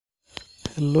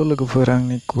Hello लोगोफोर,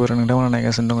 आंनि खबर नोंथांमोना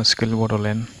नायगासिनो दङ स्किल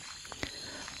बड'लेण्ड।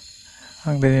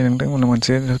 आं दिनै नोंथांमोननो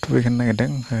मोनसे टपिक होनो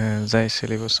नागिरदों, जाय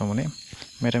सिलेबासाव माने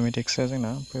मेथामेटिक्सआ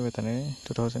जोंना फैबाय थानाय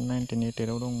 2019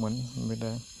 टेटआव दंमोन। ओमफ्राय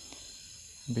दा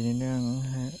बेनिनो आं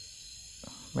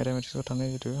मेथामेटिक्सआव थानाय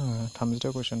जिथु 30टा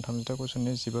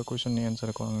कुइसननि 15 कुइसननि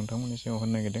एन्सारखौ आं नोंथांमोननि सिगाङाव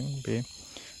होनो नागिरदों। बे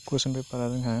कुइसन पेपारा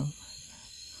जोंहा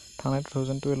थांनाय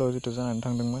 2012आव जिथु जानानै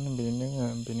थांदोंमोन,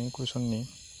 बेनि कुइसननि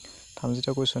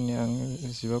 30टा कुइसननि आं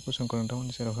 15 कुइसनखौ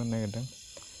नोंथांमोननि सेराव होनो नागिरदों।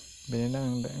 बेनिनो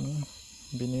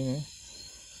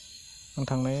आं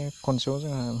थांनाय खनसेयाव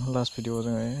जोंहा लास्ट भिडिअ'आव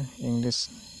जोङो इंलिश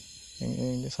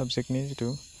साबजेक्टनि जिथु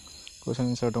कुइसन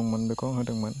एन्सार दंमोन बेखौ आं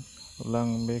होदोंमोन। अब्ला आं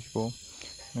बेखौ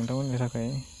नोंथांमोननि थाखाय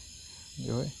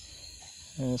बेवहाय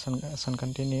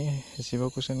सानखान्थिनि 15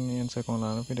 कुइसननि एन्सारखौ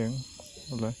लानानै फैदों।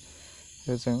 अब्ला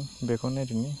जों बेखौ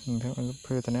नायदिनि, नोंथां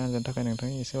फैबाय थानाय आनजादनि थाखाय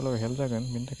नोंथांनि एसेब्लाबो हेल्प जागोन।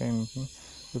 बेनि थाखाय आं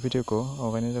बे भिडिअ'खौ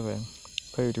आवगायनाय जाबाय।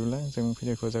 फै बिदिब्ला जों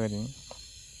भिडिअ'खौ जागायदिनि।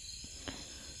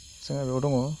 जोंहा बेयाव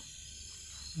दङ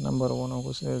नाम्बार 1आव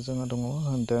जोंहा दङ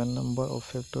the number of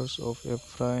factors of A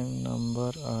prime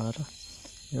number are.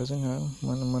 बेयाव जोंहा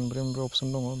मोनब्रै अपसन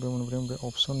दङ। बे मोनब्रै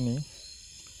अपसननि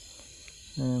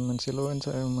मोनसेल'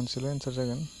 एन्सार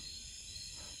जागोन।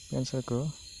 बे एन्सारखौ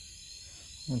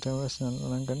नोंथाङा बासिनानै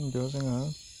लानांगोन। बेयाव जोंहा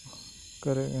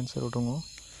कारेक्ट एन्साराव दङ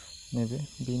नैबे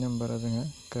बि नाम्बारा जोंहा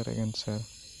कारेक्ट एन्सार।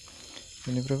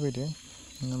 बेनिफ्राय फैदो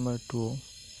नाम्बार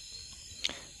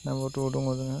 2आव दङ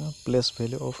जोंहा place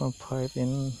value of 5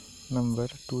 in number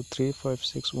 2, 3, 5,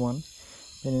 6, 1।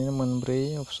 बेनिनो मोनब्रै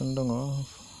अपसन दङ।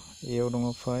 एआव दङ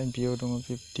 5, बिआव दङ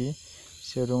 50,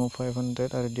 सिआव दङ 500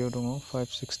 आरो डिआव दङ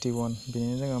 561।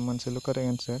 बेनिनो जोंहा मोनसेल' कारेक्ट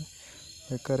एन्सार।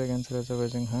 बे कारेक्ट एन्सारा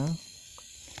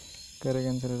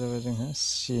जाबाय जोंहा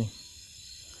सि,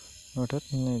 अर्थात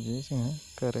नैबे जोंहा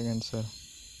कारेक्ट एन्सार।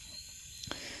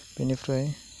 बेनिफ्राय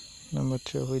नाम्बार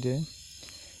 3आव फैदो।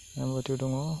 नाम्बार 2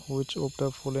 दङ which of the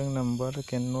following number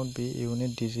cannot be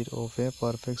unit digit of a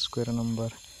perfect square number।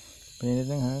 बेनिनो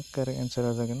जोंहा कारेक्ट एन्सारा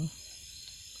जागोन।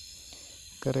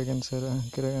 कारेक्ट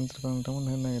एन्सारखौ नोंथांमोन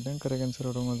होनो नागिरदों। कारेक्ट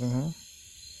एन्साराव दङ जोंहा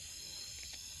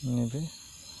नैबे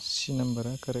सि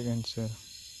नाम्बारा कारेक्ट एन्सार।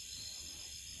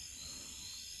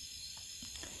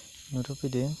 बेनिफ्राय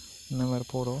फैदो number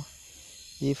 4आव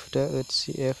if the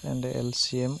HCF and the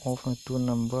LCM of two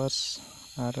numbers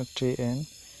are 3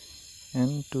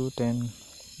 and 2, 10.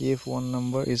 If one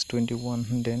number is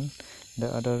 21, then the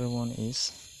other one is।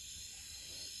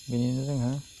 बेनिनो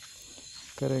जोंहा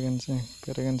कारेक्ट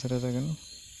एन्सारा जागोन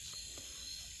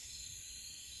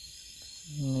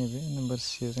नैबे नाम्बार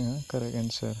सिआ जोंहा कारेक्ट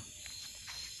एन्सार।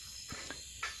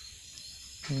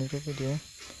 बेनिफ्राय फैदो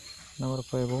नाम्बार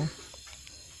 5आव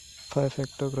 5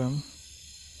 फेक्ट'ग्राम।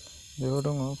 बेयाव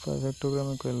दङ 5 फेक्ट'ग्राम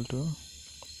इकुवेल टु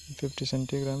 50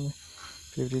 सेन्टिग्राम,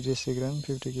 50 डेसिग्राम,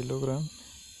 50 किल'ग्राम,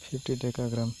 50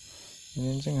 डेकाग्राम।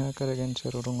 बेनिनो जोंहा कारेक्ट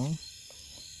एन्साराव दङ।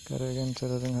 कारेक्ट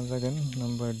एन्सारा जोंहा जागोन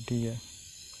नाम्बार डिआ,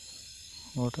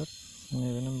 अर्थात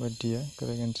नैबे नाम्बार डिआ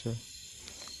कारेक्ट एन्सार।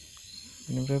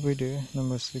 बेनिफ्राय फैदो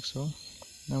नाम्बार 6आव।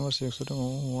 नाम्बार 6आव दङ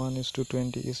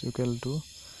 1:20 इज इकुवेल टु।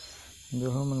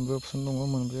 बेवहाय मोनब्रै अपसन दङ।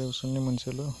 मोनब्रै अपसननि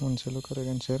मोनसेल'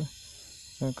 कारेक्ट एन्सार।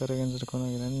 जों कारेक्ट एन्सारखौ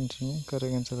नागिरनानै दिन्थिनि।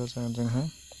 कारेक्ट एन्सारा जागोन जोंहा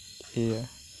ए,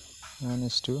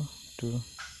 1:2।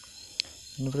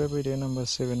 बेनिफ्राय फैदो नाम्बार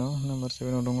 7आव। नाम्बार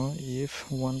 7आव दङ if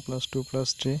 1 + 2 +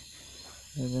 3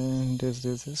 this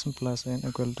plus n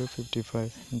equal to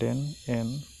 55, then n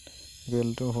equal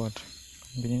to what।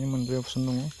 बिनिनो मोनब्रै अपसन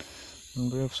दङ।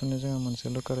 मोनब्रै अपसननि जोंहा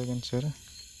मोनसेल' कारेक्ट एन्सार।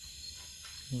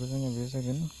 बे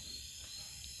जागोन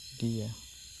डिआ।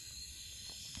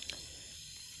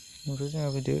 ओमफ्राय जोंहा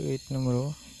फैदो 8 नाम्बाराव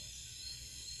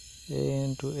a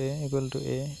into a equal to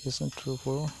a is true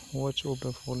for which of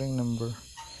the following number।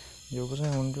 बेयावबो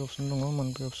जोंहा मोनब्रै अपसन दङ।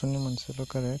 मोनब्रै अपसननि मोनसेल'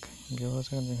 कारेक्ट। बेयावहा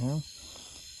जागोन जोंहा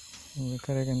बे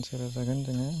कारेक्ट एन्सारा जागोन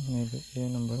जोंहा नैबे ए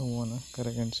नाम्बार 1आ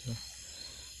कारेक्ट एन्सार।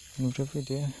 बेनिफ्राय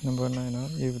फैदो number 9आव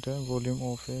if the volume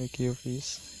of a cube is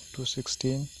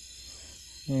 216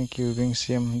 cubic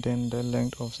cm, then the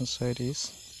length of the side is।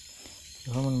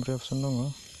 बेवहाय मोनब्रै अपसन दङ।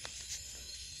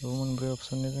 बेयाव मोनब्रै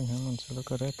अपसननि जोंहा मोनसेल'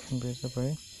 कारेक्ट। बे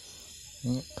जाबाय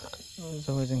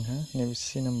जोंहा नैबे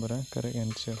सि नाम्बारा कारेक्ट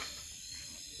एन्सार।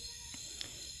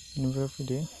 बेनिफ्राय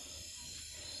फैदो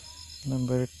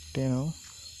number 10आव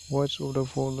which of the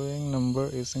following number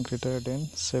is greater than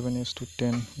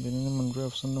 7:10। बेनिनो मोनब्रै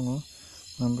अपसन दङ।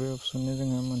 मोनब्रै अपसननि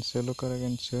जोंहा मोनसेल' कारेक्ट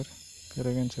एन्सार।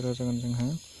 कारेक्ट एन्सारा जागोन जोंहा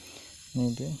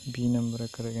नैबे बि नाम्बारा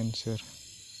कारेक्ट एन्सार।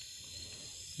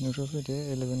 बेनिफ्राय फैदो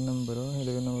 11 नाम्बाराव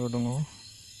दङ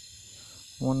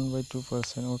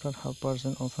 1/2%, अर्थात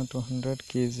 1/2% of 200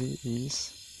 kg is।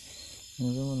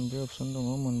 बेनिफ्राय मोनब्रै अपसन दङ।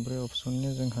 मोनब्रै अपसननि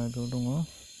जोंहा बेयाव दङ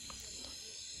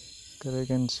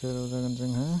करेक्ट एन्साराव जागोन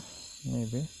जोंहा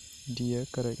नैबे डिया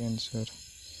करेक्ट एन्सार।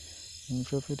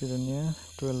 बेनिफ्राय फैदो दानिया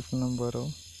 12 नाम्बाराव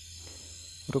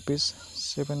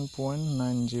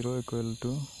 ₹7.90 इकुवेल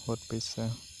टु व्हाट पैसा।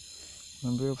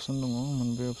 मोनब्रै अपसन दङ,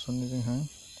 मोनब्रै अपसननि जोंहा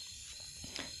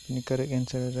बेनि करेक्ट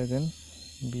एन्सारा जागोन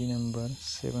बि नाम्बार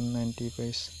 790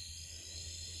 पैसा।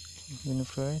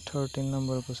 बेनिफ्राय 13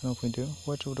 नाम्बार कुइसनाव फैदो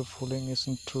white of the फलोइं is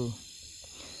true.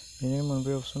 बेनि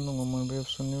मोनब्रै अपसन दङ, मोनब्रै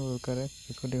अपसननि करेक्ट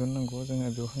बेखौ दिहुननांगौ। जोंहा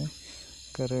बेवहाय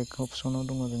करेक्ट अपसनाव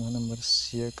दङ जोंहा नाम्बार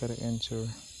सिया करेक्ट एन्सार।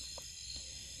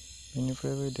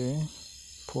 बेनिफ्राय फैदो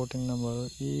 14 number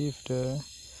if the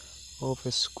of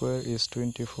a square is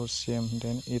 24 cm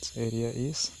then its area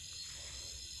is।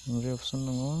 मोनब्रै अपसन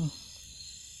दङ,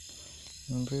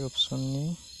 मोनब्रै अपसननि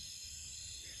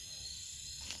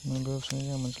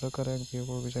जोंहा मोनसेल' करेक्ट बेयाव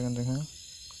बबे जागोन जोंहा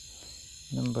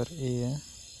नाम्बार ए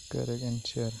करेक्ट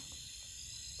एन्सार।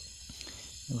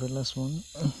 ओमफ्राय last one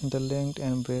the length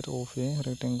end breath of A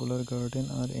रेक्टेंगुलार garden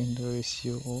are in the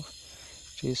ratio of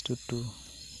 3:2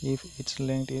 if its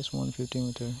length is 150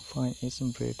 मिटार फाइन्ड इट्स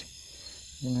ब्रेथ।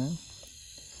 जोंहा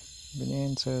बेनि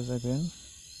एन्सारा जागोन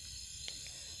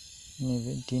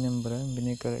नैबे डि नाम्बारा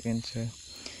बेनि करेक्ट एन्सार।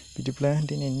 बिदिब्ला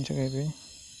दिनैनि थाखाय बे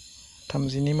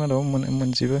 30नि मादाव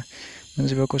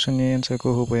मोनजिबा कुइसननि एन्सारखौ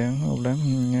होबाय आं। अब्ला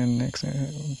नेक्स्ट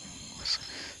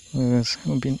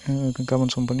गाबोन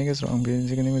समफोरनि गेजेराव आं बे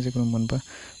जिखुनु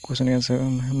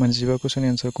मोनजिबा कुइसननि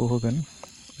एन्सारखौ होगोन।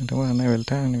 नोंथांमोनहा नायबाय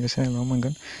था, आंनि बे चेनेलाव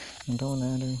मोनगोन। नोंथांमोनहा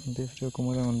आरो बे भिडिअखौ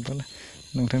मोजां मोनब्ला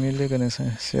नोंथांनि लोगोनो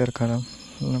शेयार खालाम,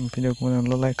 भिडिअखौ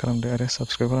मोजांल' लाइक खालामदो आरो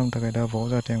साबस्क्राइब खालामनो थाखाय दाबाव,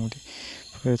 जाहाथे आं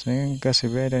बेफोरबायदिनो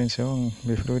गासैबो आयदानि सायाव आं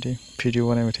बेफोरबायदि भिडिअ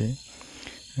बानायबाय थायो।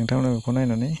 नोंथांमोना बेखौ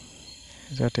नायनानै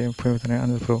जाहाथे फैबाय थानाय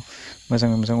आनजादफ्राव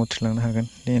मोजाङै मोजां उथ्रिलांनो हागोन।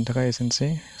 दिनैनि थाखाय एसेनोसै।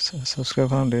 साबस्क्राइब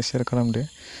खालामदो, शेयार खालामदो।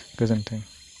 गोजोन्थों।